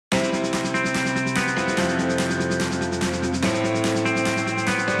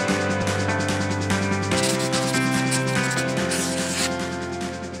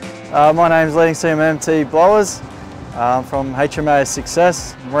My name is Leading Seaman MT Blowers. I'm from HMAS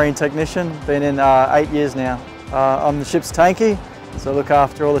Success, Marine Technician, been in 8 years now. I'm the ship's tankie, so I look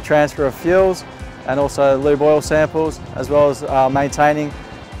after all the transfer of fuels and also lube oil samples, as well as maintaining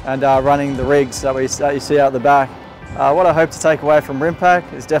and running the rigs that you see out the back. What I hope to take away from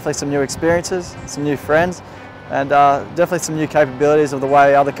RIMPAC is definitely some new experiences, some new friends, and definitely some new capabilities of the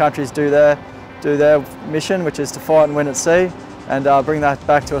way other countries do their mission, which is to fight and win at sea, and bring that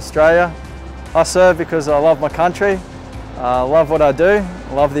back to Australia. I serve because I love my country, I love what I do,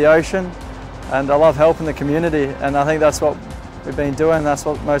 I love the ocean, and I love helping the community, and I think that's what we've been doing, that's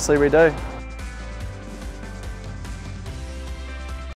what mostly we do.